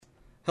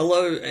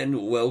Hello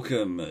and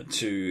welcome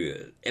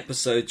to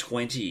episode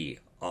 20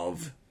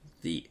 of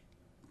the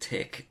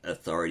Tech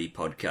Authority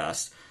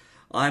podcast.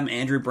 I'm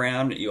Andrew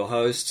Brown, your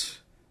host.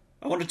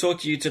 I want to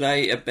talk to you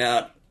today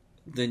about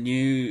the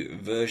new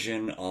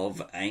version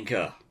of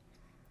Anchor.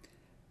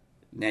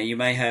 Now, you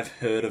may have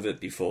heard of it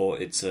before.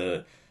 It's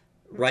a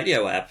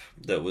radio app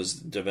that was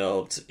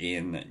developed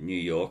in New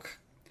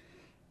York,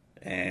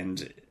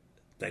 and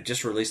they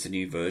just released a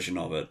new version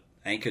of it.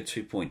 Anchor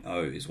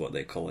 2.0 is what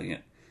they're calling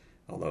it,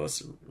 although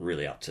it's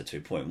really up to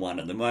 2.1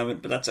 at the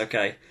moment, but that's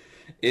okay.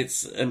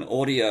 It's an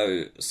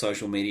audio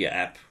social media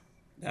app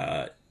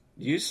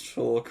used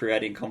for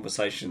creating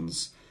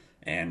conversations,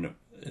 and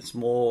it's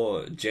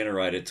more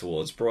generated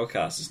towards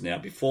broadcasters now.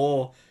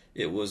 Before,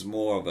 it was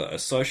more of a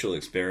social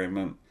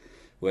experiment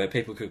where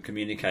people could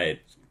communicate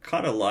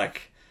kind of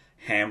like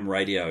ham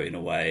radio in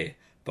a way,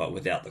 but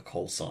without the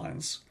call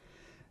signs.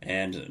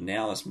 And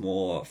now it's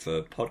more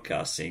for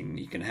podcasting.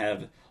 You can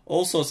have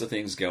all sorts of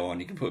things go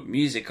on. You can put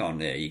music on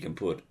there. You can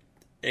put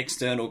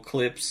external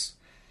clips.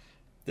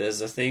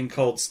 There's a thing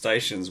called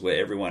stations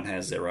where everyone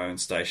has their own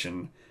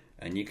station,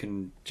 and you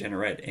can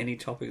generate any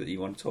topic that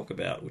you want to talk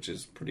about, which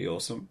is pretty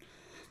awesome.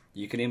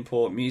 You can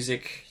import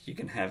music. You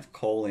can have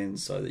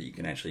call-ins so that you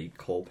can actually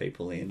call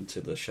people into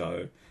the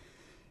show.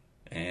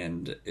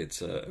 And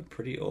it's a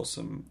pretty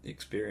awesome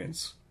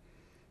experience.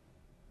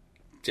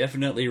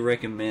 Definitely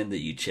recommend that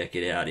you check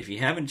it out. If you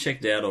haven't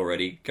checked it out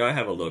already, go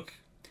have a look.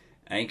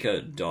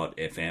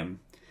 Anchor.fm.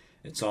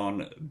 It's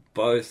on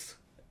both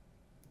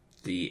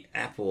the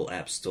Apple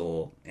App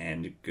Store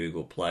and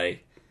Google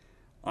Play.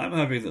 I'm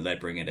hoping that they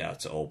bring it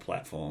out to all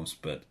platforms,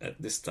 but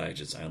at this stage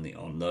it's only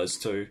on those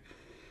two.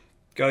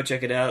 Go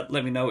check it out.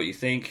 Let me know what you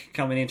think.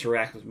 Come and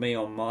interact with me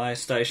on my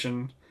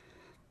station.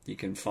 You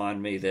can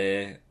find me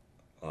there.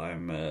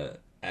 I'm an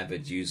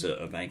avid user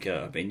of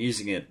Anchor. I've been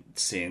using it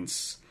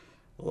since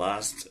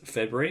last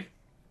February.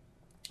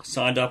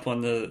 Signed up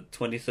on the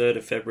 23rd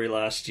of February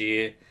last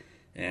year,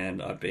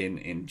 and I've been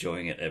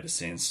enjoying it ever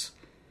since.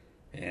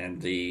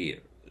 And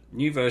the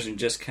new version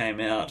just came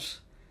out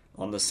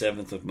on the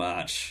 7th of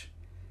March,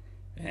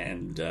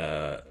 and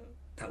that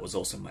was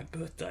also my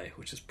birthday,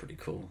 which is pretty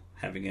cool.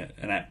 Having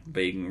an app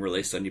being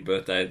released on your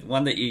birthday,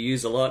 one that you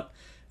use a lot,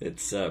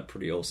 it's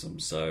pretty awesome.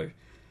 So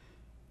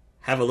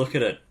have a look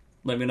at it.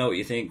 Let me know what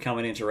you think. Come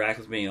and interact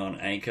with me on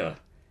Anchor.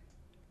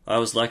 I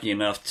was lucky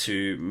enough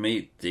to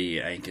meet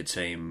the Anchor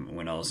team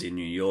when I was in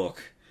New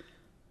York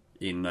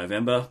in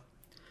November.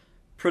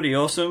 Pretty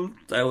awesome.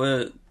 They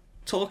were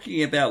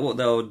talking about what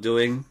they were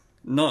doing,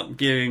 not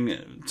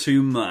giving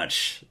too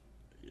much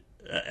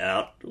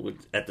out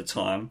at the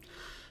time,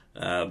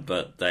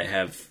 but they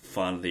have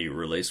finally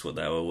released what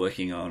they were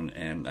working on,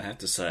 and I have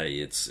to say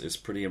it's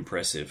pretty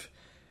impressive.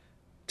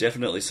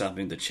 Definitely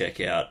something to check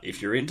out.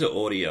 If you're into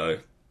audio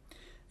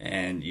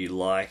and you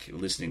like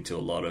listening to a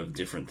lot of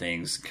different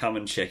things, come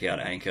and check out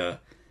Anchor.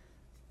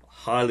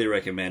 Highly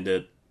recommend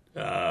it.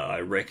 I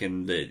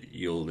reckon that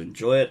you'll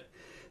enjoy it.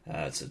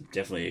 It's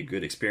definitely a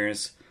good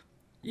experience.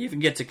 You even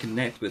get to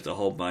connect with a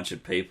whole bunch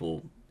of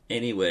people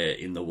anywhere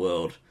in the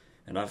world,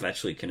 and I've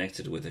actually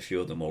connected with a few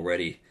of them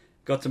already.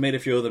 Got to meet a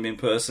few of them in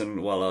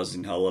person while I was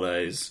in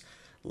holidays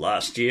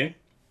last year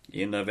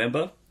in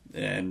November,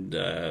 and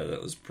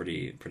that was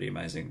pretty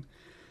amazing.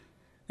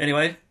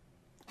 Anyway,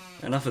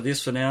 enough of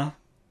this for now.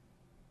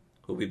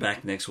 We'll be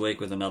back next week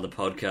with another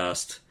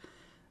podcast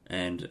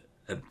and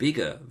a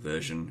bigger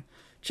version.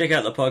 Check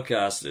out the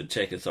podcast at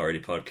Tech Authority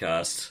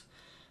Podcast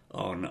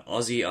on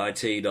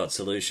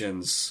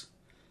AussieIT.Solutions,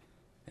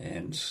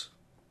 and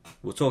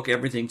we'll talk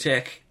everything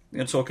tech. We're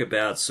going to talk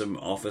about some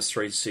Office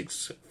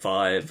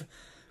 365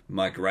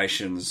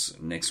 migrations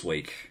next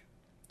week,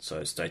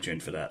 so stay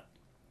tuned for that.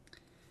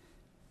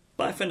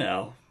 Bye for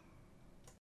now.